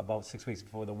about 6 weeks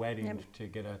before the wedding to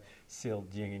get a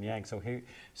sealed yin and yang.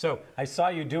 So I saw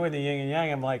you doing the yin and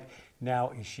yang. I'm like, now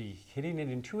is she hitting it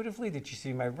intuitively? Did she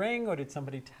see my ring, or did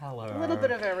somebody tell her? A little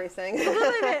bit of everything. A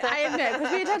little bit, I admit,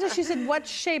 because we had talked to, she said, what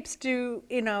shapes do,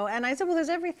 and I said, well, there's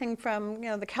everything from,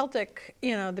 the Celtic,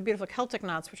 the beautiful Celtic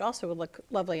knots, which also would look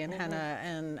lovely in henna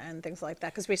and things like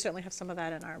that, because we certainly have some of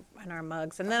that in our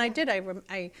mugs. And then I did,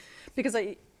 because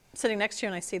sitting next to you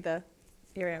and I see the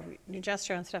your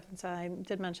gesture and stuff, and so I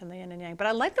did mention the yin and yang. But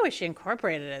I like the way she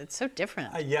incorporated it. It's so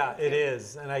different. Yeah, it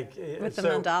is. And With the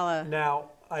mandala. Now,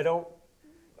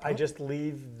 I just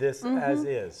leave this as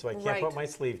is, so I can't Right. put my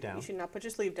sleeve down. You should not put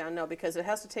your sleeve down, no, because it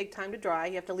has to take time to dry.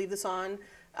 You have to leave this on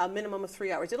a minimum of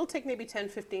 3 hours. It'll take maybe 10,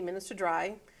 15 minutes to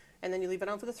dry, and then you leave it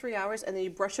on for the 3 hours, and then you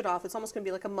brush it off. It's almost going to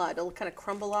be like a mud. It'll kind of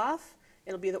crumble off.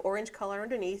 It'll be the orange color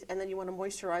underneath, and then you want to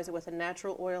moisturize it with a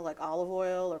natural oil like olive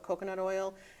oil or coconut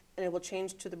oil, and it will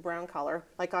change to the brown color.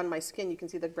 Like on my skin, you can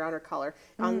see the browner color.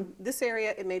 On this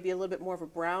area, it may be a little bit more of a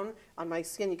brown. On my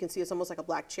skin, you can see it's almost like a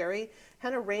black cherry.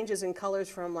 Henna ranges in colors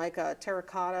from like a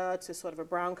terracotta to sort of a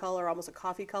brown color, almost a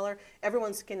coffee color.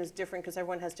 Everyone's skin is different because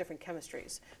everyone has different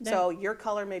chemistries. So your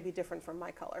color may be different from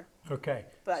my color, Okay.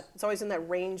 but it's always in that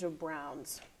range of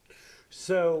browns.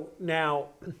 So now,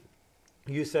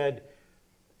 you said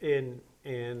in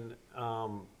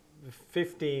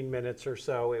 15 minutes or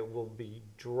so it will be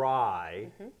dry,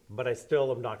 but I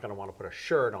still am not going to want to put a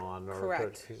shirt on, or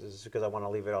Correct. because I want to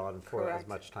leave it on for as Correct.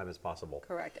 much time as possible.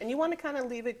 Correct. And you want to kind of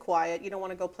leave it quiet. You don't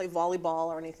want to go play volleyball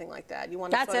or anything like that. You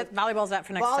want to That's it. Volleyball's out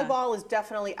for next time. Volleyball is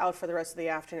definitely out for the rest of the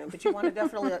afternoon, but you want to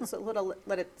definitely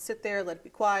let it sit there, let it be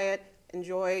quiet,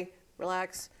 enjoy,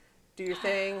 relax, do your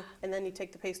thing, and then you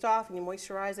take the paste off and you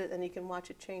moisturize it, and you can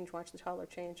watch it change, watch the color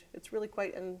change. It's really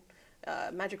quite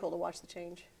magical to watch the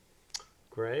change.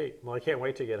 Great. Well, I can't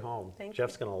wait to get home. Thank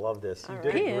Jeff's going to love this. You All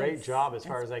did right. a great Yes. job as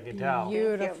far as I can tell.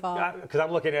 Beautiful. Because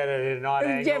I'm looking at it at an odd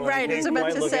angle. Yeah, and right. I was can't about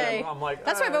quite to look at say. it. I'm like,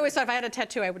 That's why I've always thought if I had a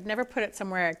tattoo, I would never put it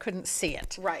somewhere I couldn't see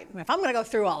it. Right. I mean, if I'm going to go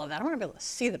through all of that, I want to be able to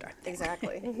see the darn thing.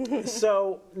 Exactly.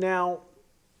 So now,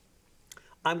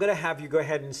 I'm going to have you go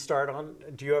ahead and start on.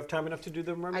 Do you have time enough to do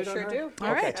the mermaid? I on sure her? do.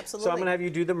 All right. Okay. Absolutely. So I'm going to have you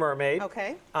do the mermaid.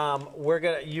 Okay.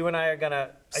 You and I are going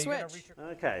to. Switch.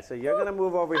 Okay, so you're going to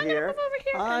move over I'm gonna here. move over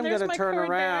here, and I'm there's going my to turn cord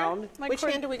there. around. My Which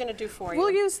cord- hand are we going to do for you? We'll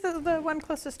use the one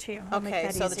closest to you. I'll make Okay,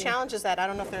 that so the easier. challenge is that I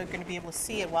don't know if they're going to be able to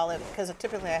see it because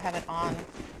typically I have it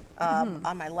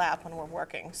on my lap when we're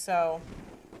working. So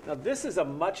Now this is a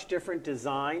much different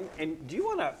design, and do you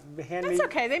want to hand me? That's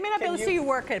okay. They may not be able to see you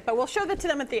work it, but we'll show that to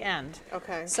them at the end.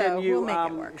 okay. So Can you we'll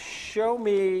make it work. show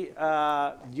me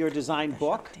your design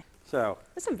book? So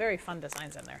There's some very fun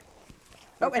designs in there.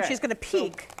 Oh, and Okay. she's going to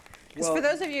peek. 'Cause well, for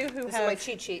those of you who This is my have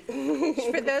cheat sheet.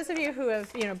 for those of you who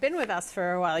have been with us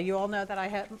for a while, you all know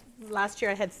that last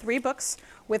year I had 3 books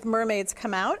with mermaids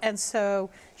come out, and so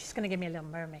she's going to give me a little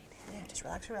mermaid. Yeah, just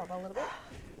relax your elbow a little bit.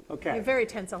 You okay, have very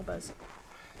tense elbows.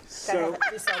 so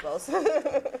Loose elbows.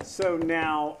 so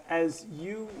now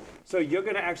you're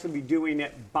going to actually be doing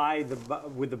it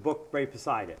with the book right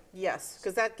beside it. Yes,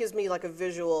 because that gives me like a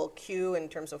visual cue in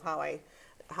terms of how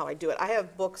I do it. I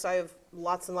have books. I have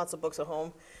lots and lots of books at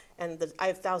home, and I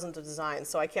have thousands of designs,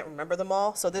 so I can't remember them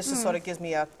all. So this just sort of gives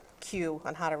me a cue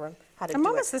on how to I'm do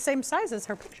almost it. the same size as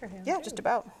her picture here. Yeah, just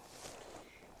about.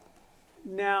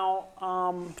 Now,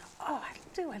 Oh, I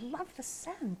do. I love the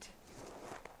scent.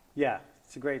 yeah,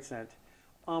 it's a great scent.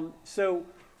 So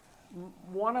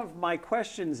one of my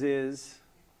questions is,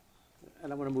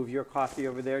 and I'm going to move your coffee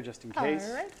over there just in case.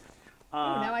 All right.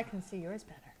 Oh, now I can see yours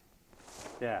better.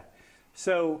 Yeah.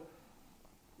 So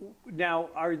now,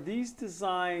 are these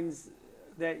designs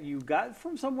that you got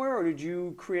from somewhere, or did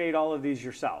you create all of these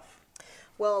yourself?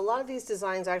 Well, a lot of these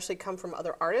designs actually come from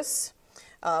other artists.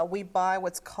 We buy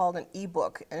what's called an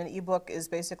ebook, and an ebook is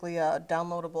basically a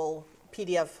downloadable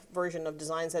PDF version of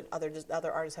designs that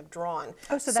other artists have drawn.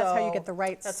 Oh, so that's how you get the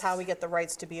rights. That's how we get the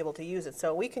rights to be able to use it.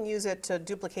 So we can use it to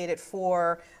duplicate it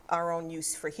for our own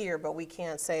use for here, but we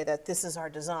can't say that this is our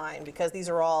design because these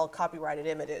are all copyrighted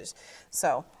images.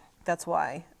 So that's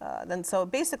why. So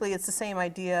basically it's the same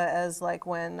idea as like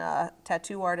when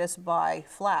tattoo artists buy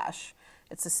Flash.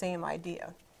 It's the same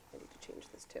idea. I need to change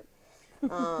this tip.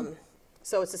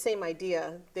 So it's the same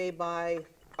idea. They buy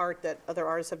art that other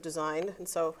artists have designed, and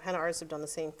so henna artists have done the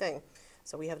same thing.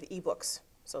 So we have the ebooks.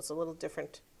 So it's a little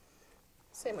different,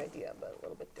 same idea, but a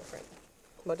little bit different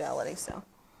modality. So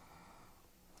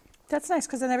That's nice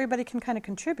because then everybody can kind of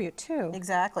contribute too.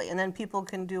 exactly, and then people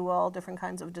can do all different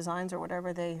kinds of designs or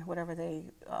whatever they're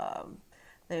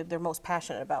most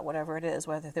passionate about, whatever it is,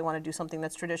 whether they want to do something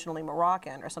that's traditionally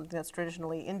Moroccan or something that's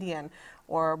traditionally Indian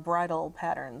or bridal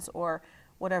patterns or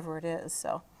whatever it is.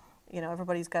 So,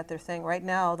 everybody's got their thing. Right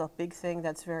now, the big thing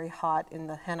that's very hot in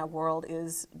the henna world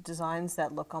is designs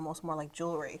that look almost more like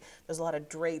jewelry. There's a lot of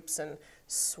drapes and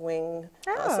swing,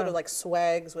 sort of like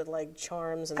swags with like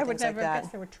charms and I would things like never that.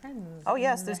 guess there were trends. Oh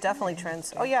yes, there's definitely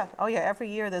trends. Oh yeah. Every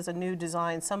year there's a new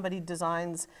design. Somebody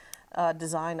designs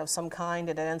design of some kind,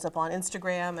 and it ends up on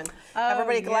Instagram, and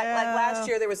everybody, like last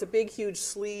year, there was a big, huge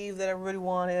sleeve that everybody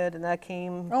wanted, and that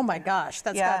came. Oh my gosh,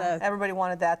 that's Yeah, gotta. everybody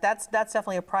wanted that. That's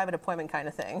definitely a private appointment kind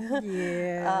of thing.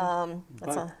 Yeah.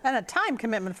 And a time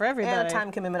commitment for everybody. And a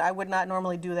time commitment. I would not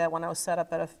normally do that when I was set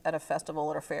up at a festival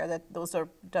or a fair. Those are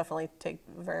definitely take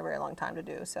a very, very long time to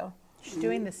do. So. She's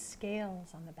doing the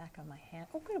scales on the back of my hand.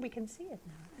 Oh, good, we can see it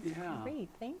now. That's Yeah. great.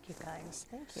 Thank you, guys.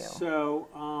 Thank you.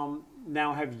 So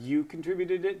now, have you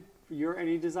contributed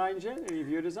any designs yet? Any of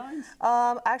your designs?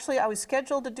 Actually, I was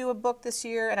scheduled to do a book this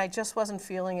year, and I just wasn't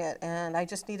feeling it. And I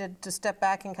just needed to step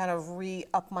back and kind of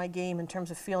re-up my game in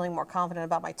terms of feeling more confident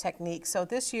about my technique. So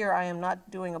this year, I am not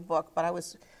doing a book, but I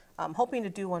was hoping to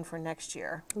do one for next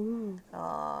year. Ooh.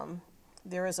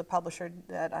 There is a publisher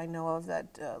that I know of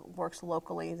that works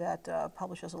locally that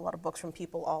publishes a lot of books from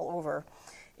people all over.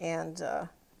 And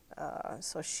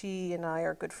so she and I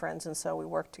are good friends, and so we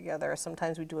work together.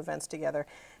 Sometimes we do events together.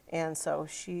 And so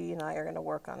she and I are going to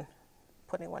work on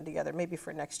putting one together, maybe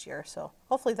for next year. So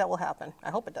hopefully that will happen. I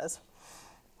hope it does.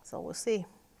 So we'll see.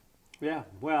 Yeah,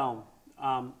 well,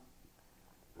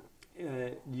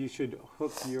 you should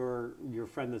hook your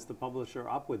friend that's the publisher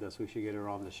up with us. We should get her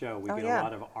on the show. We get a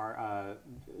lot of our,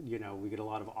 we get a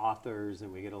lot of authors,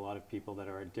 and we get a lot of people that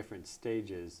are at different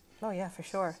stages. Oh yeah, for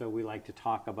sure. So we like to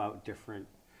talk about different,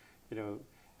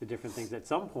 the different things. At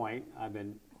some point,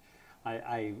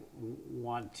 I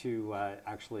want to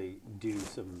actually do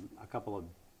a couple of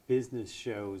business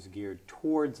shows geared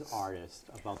towards artists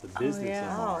about the business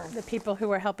of art. The people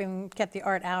who are helping get the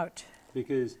art out.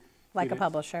 Because like a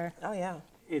publisher. Oh yeah.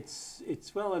 It's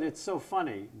and it's so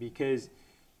funny because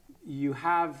you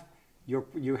have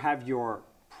your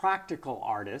practical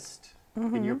artist,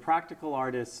 and your practical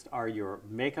artists are your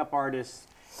makeup artists,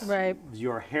 right?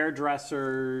 Your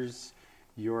hairdressers,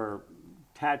 your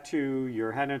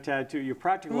henna tattoo, your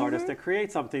practical artists that create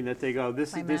something that they go,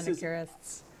 this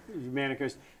manicurists.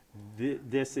 Manicurists.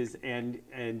 This is and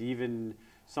even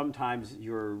sometimes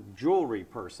your jewelry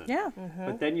person. Yeah.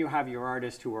 But then you have your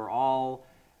artists who are all,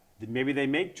 maybe they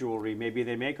make jewelry, maybe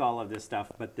they make all of this stuff,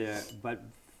 but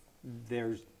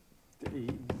there's,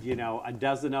 a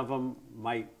dozen of them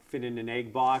might fit in an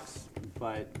egg box,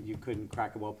 but you couldn't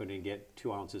crack them open and get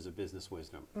 2 ounces of business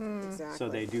wisdom. Exactly. So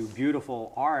they do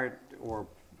beautiful art or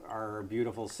are a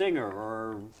beautiful singer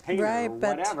or painter or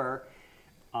whatever.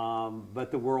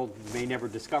 But the world may never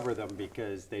discover them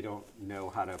because they don't know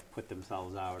how to put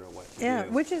themselves out or what to do. Yeah,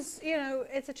 which is,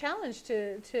 it's a challenge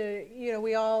to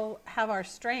we all have our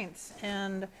strengths,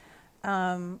 and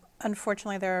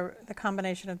unfortunately the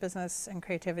combination of business and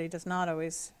creativity does not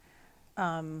always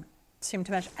seem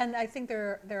to mesh. And I think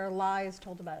there are lies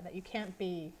told about it, that you can't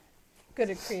be good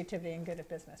at creativity and good at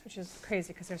business, which is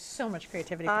crazy because there's so much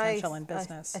creativity potential in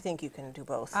business. I think you can do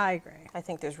both. I agree. I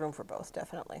think there's room for both,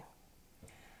 definitely.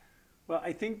 Well,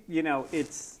 I think,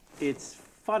 it's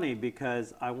funny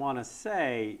because I want to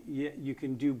say you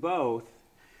can do both.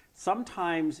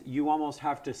 Sometimes you almost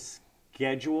have to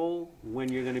schedule when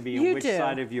you're going to be on which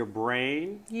side of your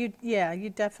brain. You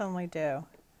definitely do.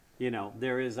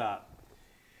 There is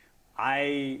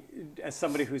as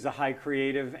somebody who's a high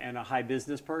creative and a high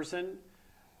business person,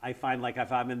 I find like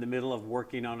if I'm in the middle of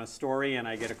working on a story and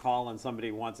I get a call and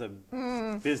somebody wants a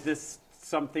business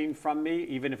something from me,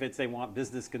 even if they want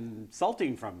business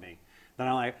consulting from me, then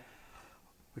I'm like,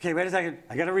 okay, wait a second,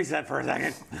 I got to reset for a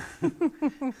second.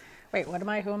 Wait, what am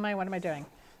I? Who am I? What am I doing?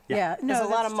 Yeah. No, there's a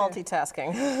lot of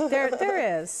multitasking.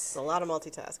 There is. A lot of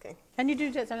multitasking. And you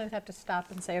do sometimes have to stop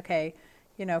and say, okay,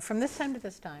 from this time to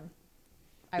this time,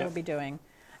 I will be doing.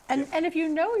 And if you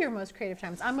know your most creative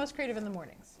times, I'm most creative in the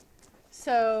mornings.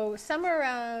 So somewhere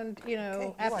around,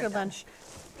 after lunch,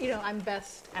 I'm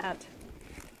best at.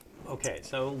 Okay,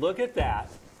 so look at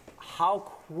that. How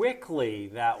quickly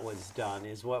that was done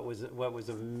is what was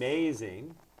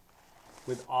amazing,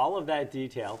 with all of that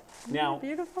detail. Now,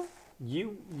 beautiful.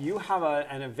 You have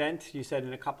an event, you said,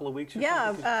 in a couple of weeks or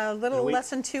something? Yeah, a little less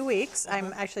than 2 weeks.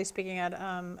 I'm actually speaking at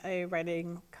a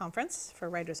writing conference for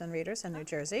writers and readers in New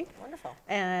Jersey. Wonderful.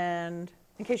 And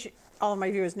in case all of my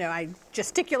viewers know, I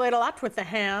gesticulate a lot with the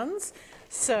hands.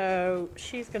 So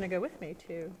she's going to go with me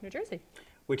to New Jersey.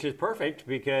 Which is perfect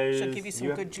because She'll give you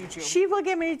some good juju. She will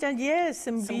give me,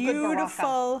 some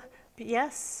beautiful,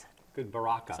 yes. Good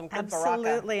baraka. Some good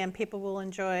absolutely, and people will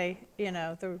enjoy,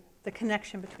 the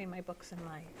connection between my books and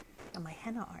my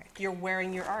henna art. You're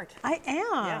wearing your art. I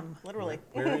am. Yeah, literally.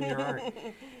 Wearing your art.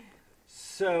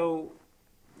 So,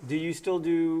 do you still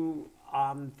do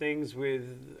things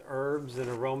with herbs and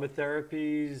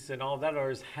aromatherapies and all that, or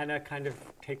is henna kind of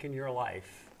taken your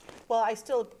life? Well, I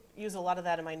still use a lot of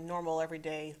that in my normal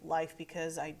everyday life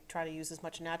because I try to use as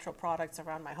much natural products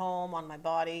around my home, on my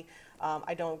body.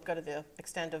 I don't go to the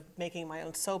extent of making my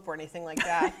own soap or anything like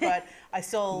that, but I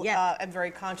still Yeah. am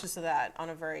very conscious of that on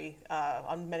a very,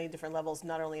 on many different levels,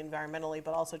 not only environmentally,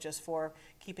 but also just for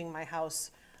keeping my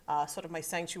house sort of my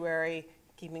sanctuary,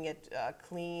 keeping it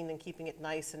clean and keeping it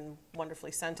nice and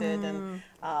wonderfully scented, and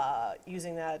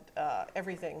using that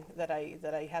everything that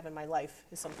I have in my life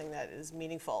is something that is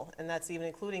meaningful, and that's even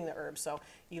including the herbs. So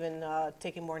even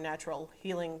taking more natural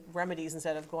healing remedies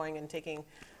instead of going and taking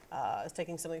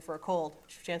something for a cold.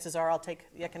 Chances are I'll take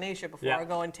the echinacea before I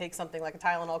go and take something like a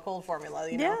Tylenol cold formula.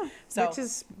 You know? Yeah, So which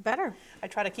is better. I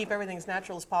try to keep everything as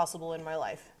natural as possible in my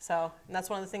life. So, and that's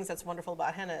one of the things that's wonderful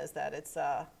about henna is that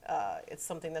it's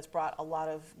something that's brought a lot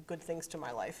of good things to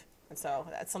my life. And so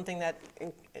that's something that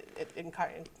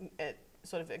it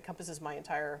sort of encompasses my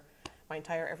entire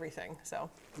everything. So.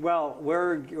 Well,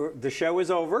 the show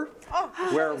is over.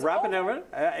 Oh, We're wrapping up.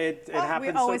 It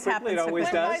happens so always quickly. It happens so always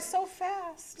went by does. so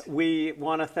fast. We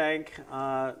want to thank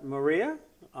Maria.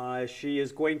 She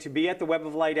is going to be at the Web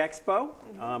of Light Expo.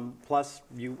 Plus,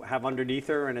 you have underneath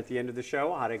her and at the end of the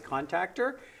show how to contact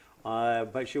her.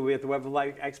 But she'll be at the Web of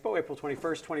Light Expo April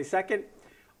 21st,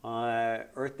 22nd,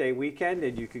 Earth Day weekend.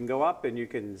 And you can go up and you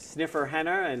can sniff her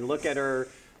henna and look at her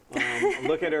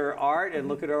look at her art and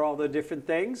look at all the different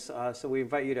things. So we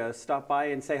invite you to stop by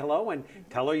and say hello and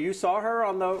tell her you saw her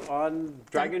on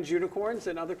Dragons, Unicorns,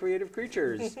 and Other Creative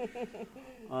Creatures.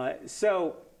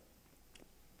 So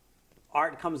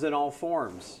art comes in all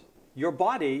forms. Your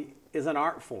body is an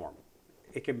art form.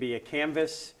 It can be a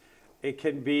canvas. It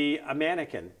can be a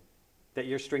mannequin that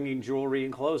you're stringing jewelry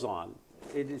and clothes on.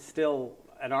 It is still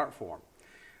an art form.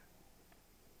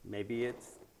 Maybe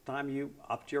it's time you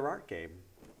upped your art game.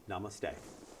 Namaste.